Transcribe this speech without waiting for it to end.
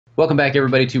Welcome back,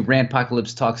 everybody, to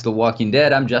Rantpocalypse Talks The Walking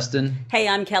Dead. I'm Justin. Hey,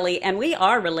 I'm Kelly, and we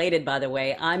are related, by the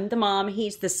way. I'm the mom,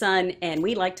 he's the son, and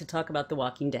we like to talk about The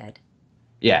Walking Dead.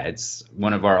 Yeah, it's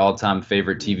one of our all-time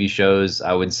favorite TV shows.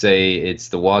 I would say it's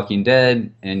The Walking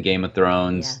Dead and Game of Yeah.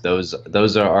 Thrones.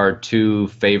 Those are our two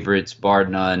favorites, bar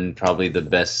none. Probably the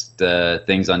best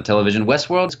things on television.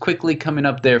 Westworld's quickly coming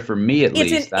up there for me, at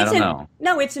It's in, least. I it's don't in, know.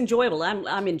 no, it's enjoyable.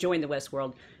 I'm enjoying the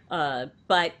Westworld.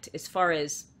 But as far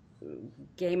as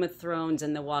Game of Thrones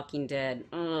and The Walking Dead,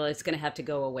 it's going to have to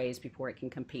go a ways before it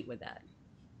can compete with that.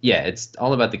 Yeah, it's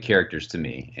all about the characters to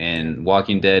me. Yeah. And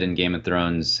Walking Dead and Game of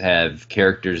Thrones have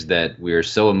characters that we're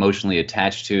so emotionally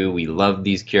attached to. We love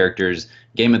these characters.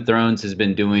 Game of Thrones has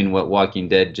been doing what Walking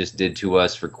Dead just did to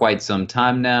us for quite some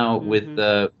time now with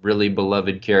Hmm. really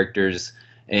beloved characters.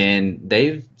 And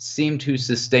they've seemed to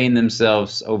sustain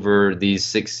themselves over these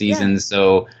six Yeah. seasons.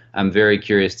 So I'm very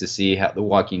curious to see how The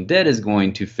Walking Dead is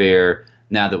going to fare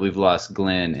now that we've lost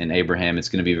Glenn and Abraham. It's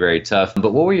going to be very tough.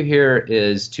 But what we're here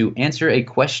is to answer a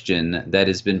question that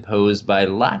has been posed by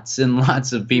lots and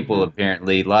lots of people, Hmm.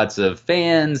 apparently. Lots of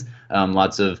fans,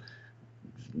 lots of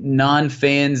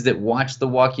non-fans that watch The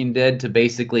Walking Dead to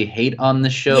basically hate on the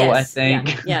show, I Yes. Yeah.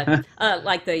 think. Yeah.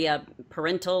 Like the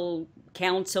parental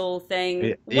council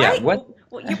thing. Yeah, Why?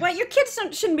 Why your kids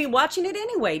shouldn't be watching it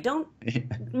anyway? Don't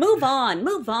move on.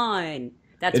 Move on.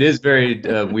 That's It is very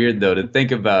weird though to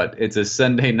think about. It's a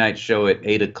Sunday night show at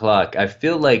 8 o'clock. I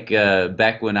feel like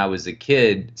back when I was a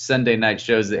kid, Sunday night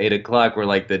shows at 8 o'clock were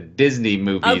like the Disney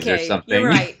movies or okay. You're something.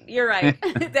 right. You're right.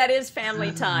 That is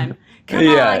family time. Come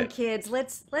Yeah, on, kids.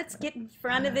 Let's get in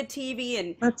front of the TV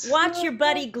and let's. watch your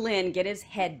buddy Glenn get his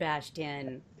head bashed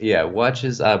in. Yeah, watch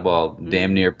his eyeball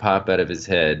damn Hmm. near pop out of his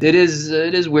head. It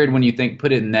is weird when you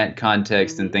put it in that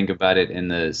context and Hmm. think about it in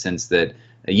the sense that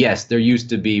yes, there used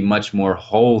to be much more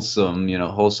wholesome,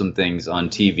 wholesome things on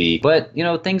TV. But,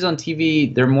 things on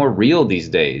TV, they're more real these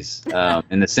days,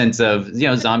 in the sense of,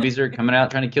 zombies are coming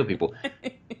out trying to kill people.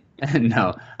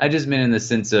 No, I just meant in the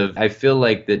sense of I feel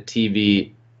like that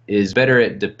TV is better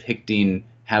at depicting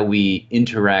how we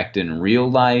interact in real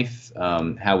life,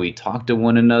 how we talk to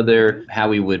one another, how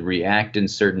we would react in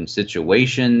certain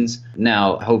situations.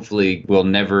 Now, hopefully, we'll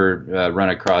never run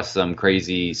across some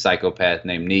crazy psychopath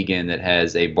named Negan that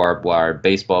has a barbed wire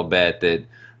baseball bat that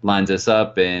lines us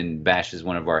up and bashes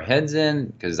one of our heads in,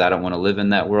 because I don't want to live in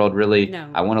that world, really. No.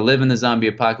 I want to live in the zombie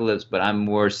apocalypse, but I'm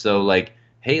more so like,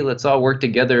 hey, let's all work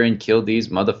together and kill these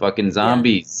motherfucking Yeah.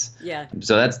 zombies. Yeah.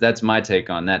 So that's my take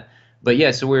on that. But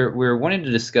yeah, so we're wanting to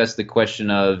discuss the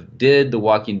question of, did The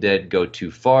Walking Dead go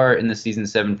too far in the season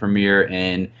 7 premiere,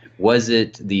 and was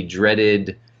it the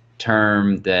dreaded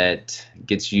term that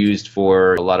gets used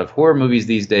for a lot of horror movies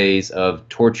these days of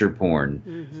torture porn?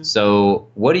 Hmm. So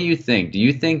what do you think? Do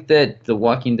you think that The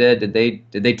Walking Dead, did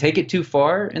they take it too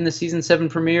far in the season 7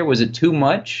 premiere? Was it too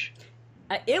much?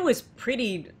 It was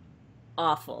pretty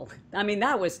awful. I mean,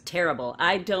 that was terrible.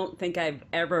 I don't think I've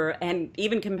ever, and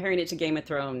even comparing it to Game of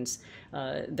Thrones,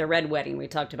 the Red Wedding, we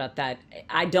talked about that.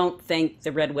 I don't think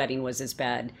the Red Wedding was as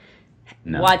bad.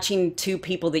 No. Watching two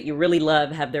people that you really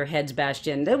love have their heads bashed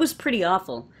in, that was pretty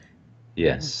awful.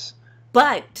 Yes.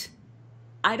 But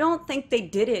I don't think they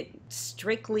did it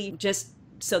strictly just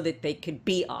so that they could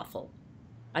be awful.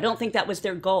 I don't think that was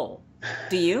their goal.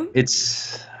 Do you?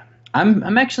 It's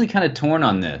I'm actually kind of torn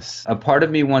on this. A part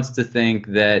of me wants to think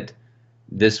that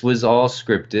this was all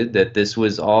scripted, that this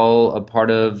was all a part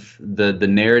of the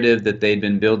narrative that they'd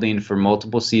been building for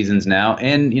multiple seasons now.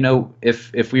 And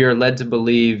if we are led to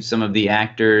believe some of the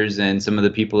actors and some of the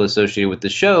people associated with the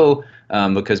show,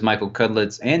 because Michael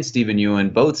Cudlitz and Stephen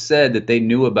Ewan both said that they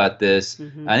knew about this.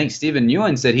 Hmm. I think Stephen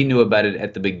Ewan said he knew about it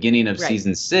at the beginning of Right.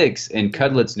 season 6, and Yeah.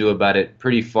 Cudlitz knew about it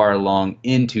pretty far along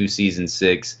into season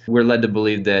 6. We're led to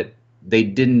believe that they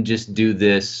didn't just do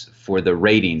this for the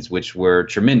ratings, which were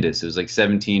tremendous. It was like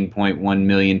 17.1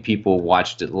 million people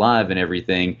watched it live and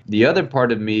everything. The other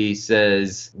part of me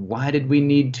says, why did we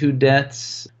need two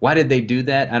deaths? Why did they do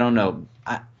that? I don't know.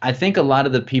 I think a lot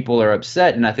of the people are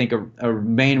upset, and I think a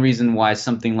main reason why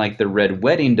something like the Red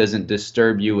Wedding doesn't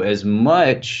disturb you as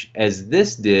much as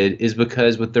this did is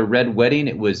because with the Red Wedding,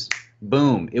 it was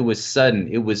boom, it was sudden,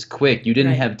 it was quick. You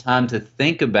didn't Right. have time to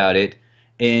think about it,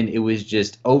 and it was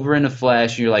just over in a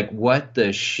flash. You're like, what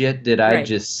the shit did I Right.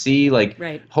 just see? Like,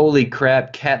 Right. holy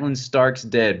crap, Catelyn Stark's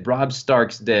dead, Robb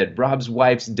Stark's dead, Robb's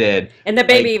wife's dead. And the Like,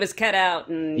 baby was cut out,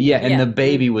 and yeah, and yeah. the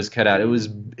baby was cut out. It was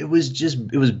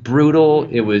brutal. It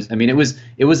Mm-hmm. was, I mean, it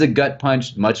was a gut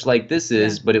punch, much like this Yeah.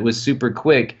 is, but it was super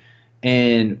quick.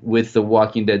 And with the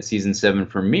Walking Dead season 7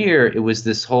 premiere, it was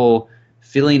this whole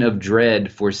feeling of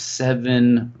dread for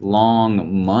 7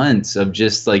 long months of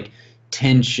just like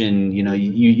tension.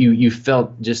 You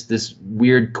felt just this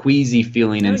weird queasy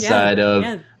feeling Oh yeah, inside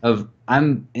yeah. of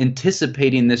I'm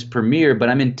anticipating this premiere, but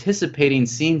I'm anticipating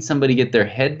seeing somebody get their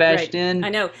head bashed Right. I in.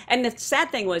 know. And the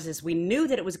sad thing was is we knew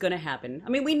that it was going to happen. I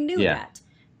mean, we knew Yeah, that.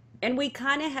 And we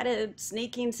kind of had a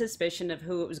sneaking suspicion of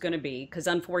who it was going to be because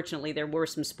unfortunately there were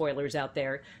some spoilers out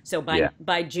there. So yeah,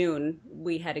 by June,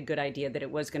 we had a good idea that it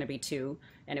was going to be two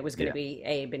and it was going to yeah, be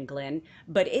Abe and Glenn.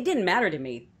 But it didn't matter to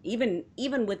me. Even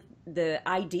with the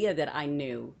idea that I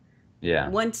knew, yeah.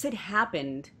 once it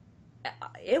happened,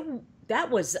 it that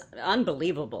was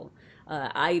unbelievable.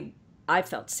 I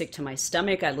felt sick to my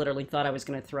stomach. I literally thought I was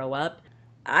going to throw up.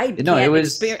 I No, it can't was.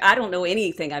 experience. I don't know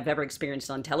anything I've ever experienced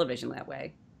on television that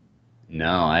way.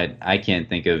 No, I can't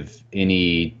think of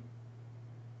any.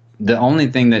 The only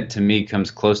thing that to me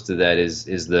comes close to that is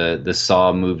the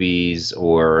Saw movies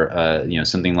or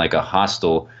something like a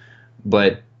Hostel,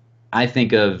 but I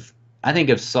think of I think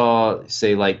of Saw,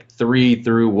 say like 3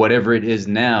 through whatever it is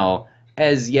now,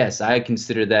 as yes, I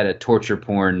consider that a torture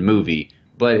porn movie.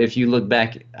 But if you look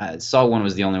back, Saw 1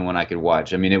 was the only one I could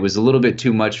watch. I mean, it was a little bit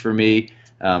too much for me,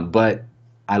 but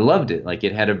I loved it. Like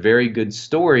it had a very good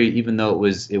story, even though it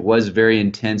was very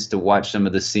intense to watch some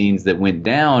of the scenes that went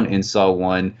down in Saw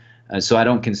 1. So I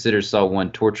don't consider Saw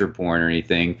 1 torture porn or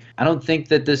anything. I don't think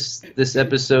that this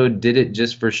episode did it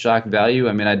just for shock value.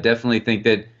 I mean, I definitely think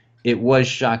that it was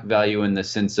shock value in the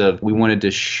sense of we wanted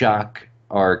to shock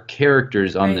our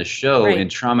characters on the Right, show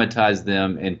and right. traumatize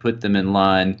them and put them in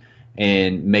line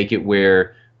and make it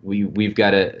where we've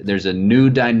got there's a new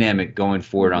dynamic going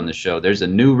forward on Hmm. the show. There's a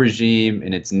new regime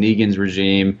and it's Negan's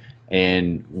regime,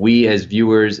 and we as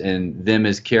viewers and them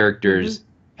as Hmm. characters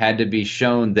had to be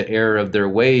shown the error of their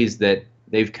ways, that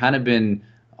they've kind of been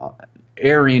uh,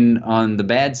 erring on the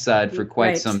bad side for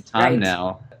quite Right, some time right.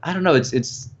 now. I don't know.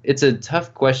 It's a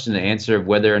tough question to answer of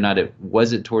whether or not it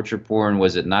torture porn,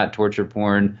 was it not torture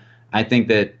porn. I think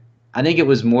that I think it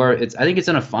was more. I think it's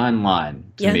on a fine line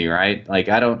to Yeah. me, right? Like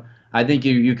I don't. I think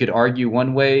you could argue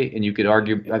one way, and you could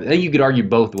argue. I think you could argue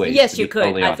both ways, to Yes, you be could.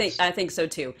 totally honest. I think so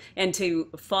too. And to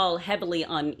fall heavily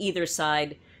on either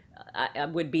side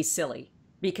would be silly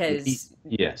because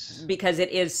Yes. it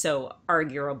is so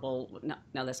arguable. No,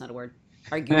 no, that's not a word.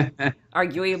 Argue,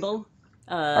 arguable.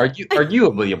 Uh,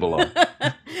 Arguably below.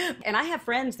 and I have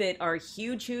friends that are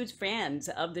huge, huge fans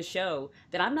of the show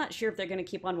that I'm not sure if they're going to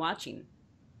keep on watching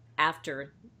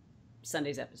after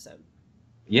Sunday's episode.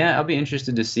 Yeah, I'll be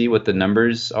interested to see what the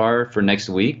numbers are for next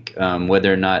week,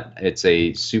 whether or not it's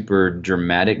a super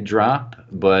dramatic drop.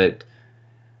 But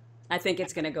I think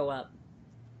it's going to go up.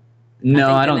 I no,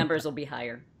 think I the don't. numbers will be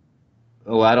higher.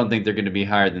 Well, I don't think they're going to be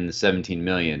higher than the 17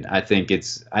 million. I think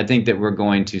that we're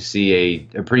going to see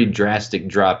a pretty drastic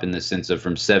drop in the sense of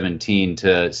from 17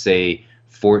 to say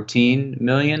 14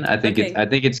 million. Okay. I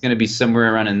think it's going to be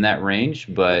somewhere around in that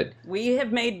range, but We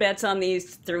have made bets on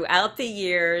these throughout the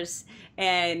years,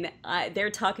 and they're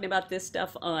talking about this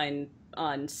stuff on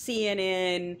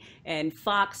CNN and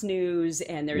Fox News,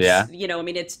 and there's yeah. I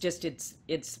mean, it's just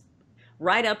it's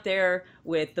right up there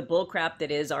with the bullcrap that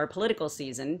is our political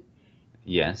season.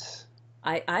 Yes.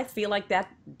 I feel like that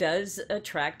does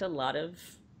attract a lot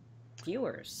of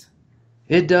viewers.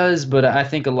 It does, but I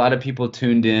think a lot of people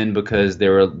tuned in because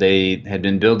they had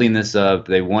been building this up.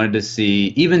 They wanted to see,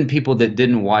 even people that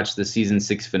didn't watch the season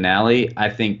 6 finale, I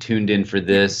think tuned in for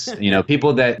this.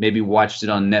 People that maybe watched it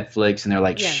on Netflix and they're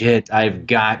like, Yeah, "Shit, I've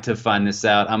got to find this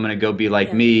out. I'm gonna go be like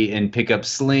yeah, me and pick up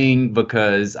Sling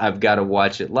because I've got to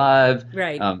watch it live."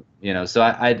 right. So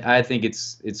I think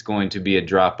it's going to be a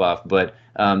drop off. But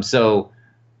so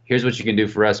here's what you can do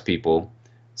for us people.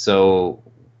 So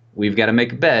we've got to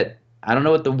make a bet. I don't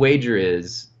know what the wager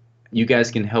is. You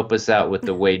guys can help us out with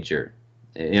the wager.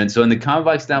 And so in the comment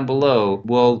box down below,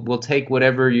 we'll take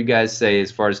whatever you guys say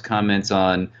as far as comments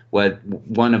on what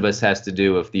one of us has to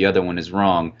do if the other one is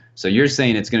wrong. So you're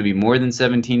saying it's going to be more than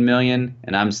 17 million,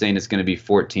 and I'm saying it's going to be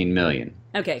 14 million.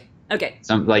 Okay, okay,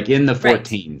 Some like in the right.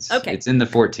 14s. Okay, It's in the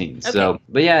 14s. okay. So,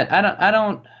 but yeah,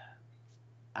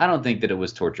 I don't think that it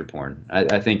was torture porn.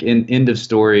 I think in end of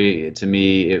story to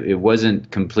me, it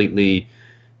wasn't completely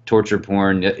torture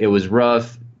porn. It was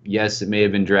rough. Yes, it may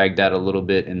have been dragged out a little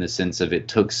bit in the sense of it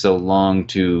took so long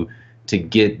to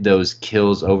get those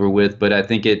kills over with. But I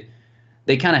think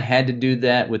they kind of had to do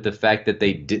that with the fact that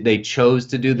they chose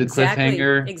to do the Exactly,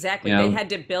 cliffhanger. exactly. You They know, had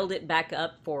to build it back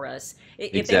up for us.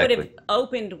 If they would have exactly.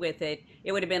 opened with it,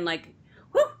 it would have been like,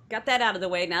 whew, got that out of the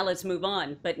way. Now let's move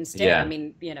on. But instead, I Yeah,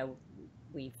 mean,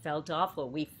 we felt awful.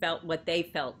 We felt what they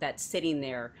felt, that sitting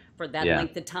there for that yeah,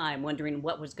 length of time, wondering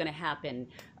what was going to happen.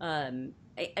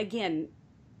 Again,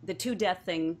 the two death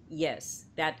thing, yes,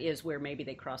 that is where maybe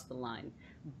they crossed the line.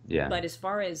 Yeah. But as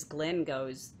far as Glenn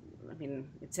goes, I mean,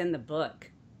 it's in the book.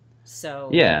 So,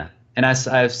 Yeah. And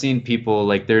I've seen people,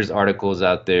 like, there's articles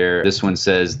out there. This one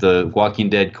says The Walking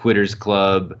Dead Quitters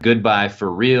Club, Goodbye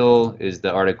for Real is the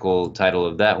article title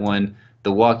of that one.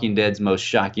 The Walking Dead's most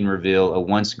shocking reveal, a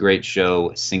once great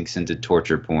show sinks into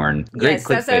torture porn. Great yes,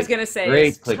 that's what I was clickbait. going to say.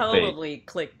 It's Great clickbait. totally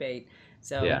clickbait.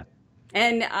 So, Yeah.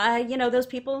 and those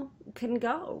people can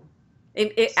go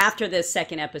after this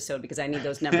second episode because I need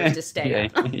those numbers to stay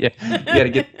Yeah, up. yeah.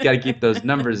 You gotta keep those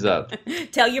numbers up.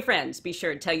 Tell your friends. Be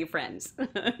sure to tell your friends.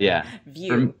 Yeah.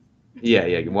 View.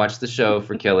 Yeah. Watch the show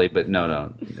for Kelly, but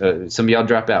no. Some of y'all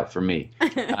drop out for me.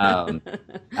 Um,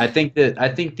 I think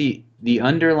the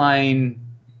underlying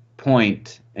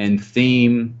point and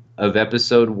theme of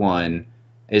episode 1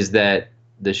 is that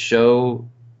the show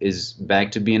is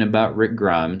back to being about Rick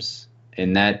Grimes,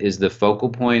 and that is the focal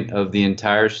point of the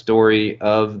entire story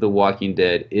of The Walking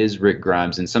Dead is Rick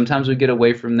Grimes. And sometimes we get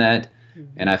away from that,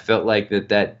 and I felt like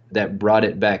that brought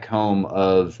it back home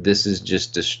of this is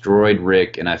just destroyed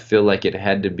Rick, and I feel like it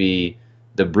had to be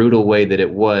the brutal way that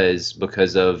it was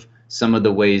because of some of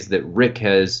the ways that Rick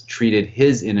has treated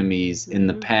his enemies in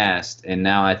the past, and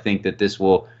now I think that this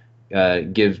will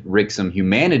give Rick some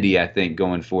humanity, I think,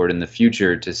 going forward in the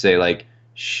future to say, like,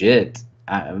 shit,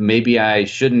 maybe I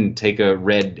shouldn't take a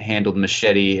red-handled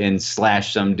machete and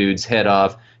slash some dude's head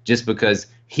off just because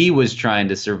he was trying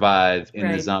to survive in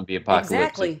the Right. zombie apocalypse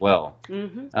Exactly. as well.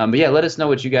 Hmm. But yeah, let us know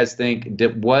what you guys think.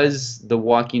 Was The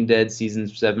Walking Dead Season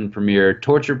 7 premiere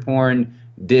torture porn?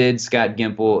 Did Scott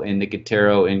Gimple and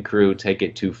Nicotero and crew take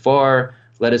it too far?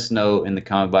 Let us know in the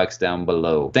comment box down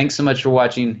below. Thanks so much for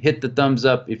watching. Hit the thumbs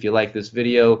up if you like this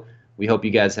video. We hope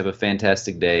you guys have a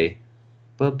fantastic day.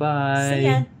 See ya.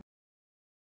 Bye-bye.